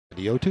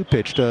The 0-2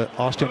 pitch to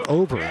Austin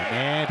Over,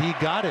 and he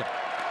got it.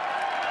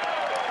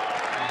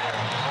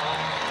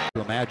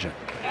 Imagine.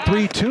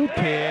 3-2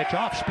 pitch,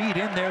 off speed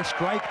in there,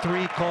 strike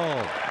three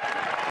called.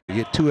 He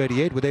hit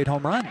 288 with 8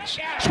 home runs.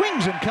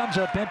 Swings and comes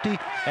up empty,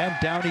 and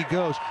down he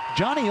goes.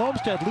 Johnny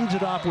Olmstead leads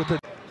it off with a...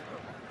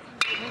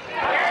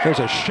 There's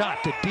a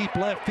shot to deep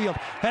left field,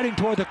 heading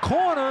toward the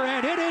corner,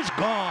 and it is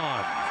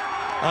gone.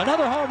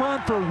 Another home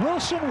run for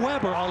Wilson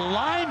Weber, a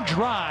line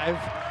drive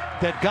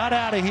that got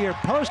out of here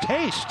post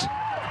haste.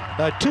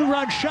 A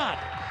 2-run shot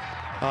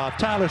of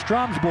Tyler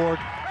Stromsborg,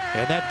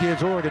 and that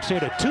gives Oregon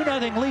State a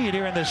 2-0 lead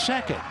here in the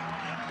second.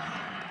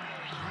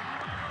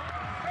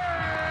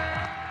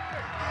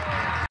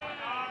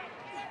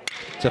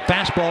 It's a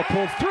fastball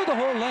pulled through the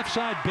whole left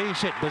side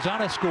base hit.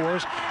 Bazana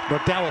scores.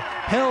 McDowell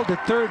held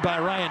at third by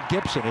Ryan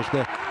Gibson as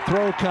the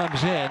throw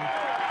comes in.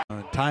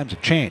 Times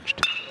have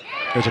changed.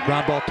 There's a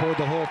ground ball toward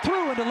the hole,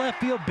 through into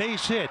left field,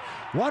 base hit.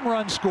 1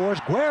 run scores,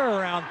 Guerra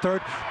around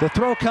third. The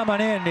throw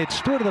coming in, it's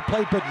through to the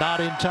plate, but not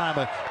in time.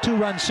 A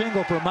 2-run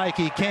single for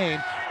Mikey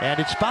Kane, and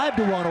it's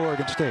 5-1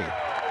 Oregon State.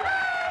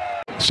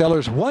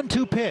 Sellers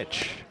 1-2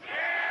 pitch,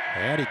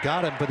 and he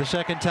got him for the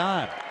second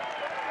time.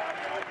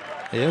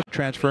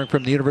 Transferring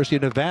from the University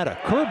of Nevada.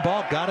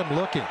 Curveball got him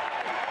looking.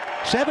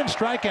 7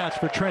 strikeouts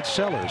for Trent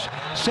Sellers.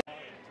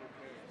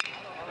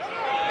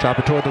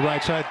 Chopper toward the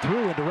right side,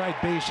 through into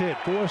right base hit.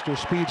 Forrester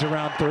speeds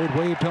around third,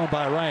 waved home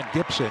by Ryan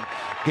Gibson.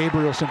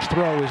 Gabrielson's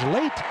throw is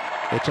late.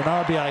 It's an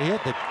RBI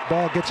hit. The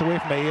ball gets away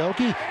from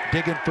Aoki,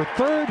 digging for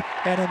third,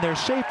 and in there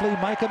safely,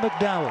 Micah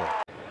McDowell.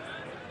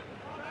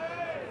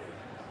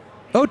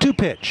 0-2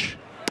 pitch.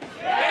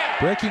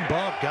 Breaking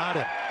ball got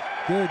him.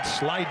 Good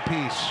slide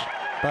piece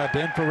by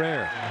Ben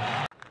Ferrer.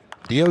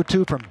 The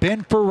 0-2 from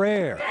Ben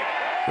Ferrer.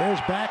 Bears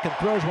back and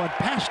throws one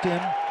past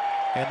him,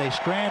 and they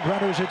strand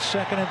runners at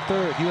second and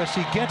third.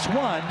 USC gets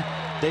 1,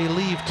 they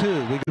leave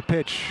 2. We get a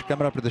pitch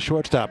coming up to the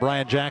shortstop,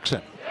 Ryan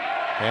Jackson,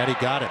 and he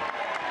got him.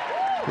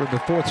 We're in the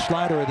 4th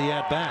slider of the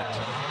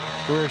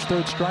at-bat. Ferrer's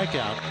 3rd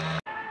strikeout.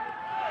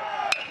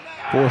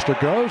 Forrester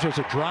goes. There's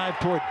a drive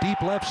toward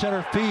deep left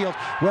center field.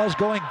 Wells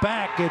going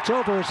back. It's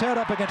over his head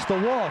up against the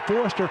wall.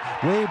 Forrester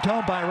waved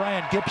home by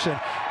Ryan Gibson.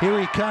 Here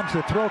he comes.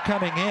 The throw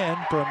coming in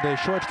from the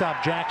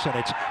shortstop Jackson.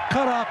 It's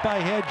cut off by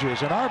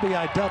Hedges. An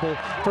RBI double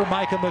for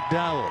Micah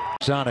McDowell.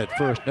 On at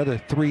first.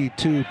 Another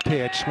 3-2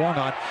 pitch. Swung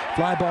on.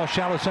 Fly ball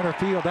shallow center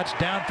field. That's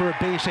down for a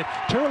base hit.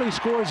 Turley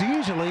scores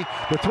easily.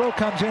 The throw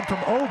comes in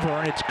from Over,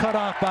 and it's cut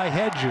off by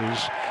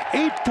Hedges.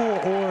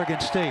 8-4 Oregon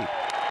State.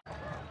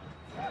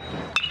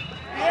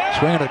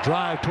 Swinging a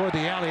drive toward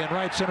the alley in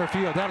right center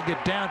field. That'll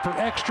get down for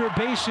extra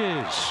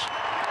bases.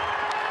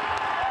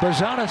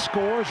 Bazana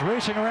scores.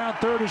 Racing around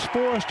third is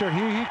Forrester.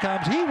 Here he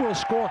comes. He will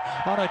score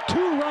on a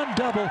 2-run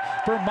double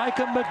for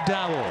Micah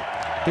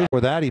McDowell.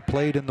 Before that, he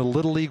played in the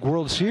Little League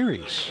World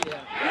Series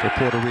for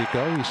Puerto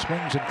Rico. He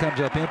swings and comes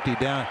up empty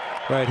down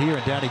right here,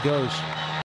 and down he goes.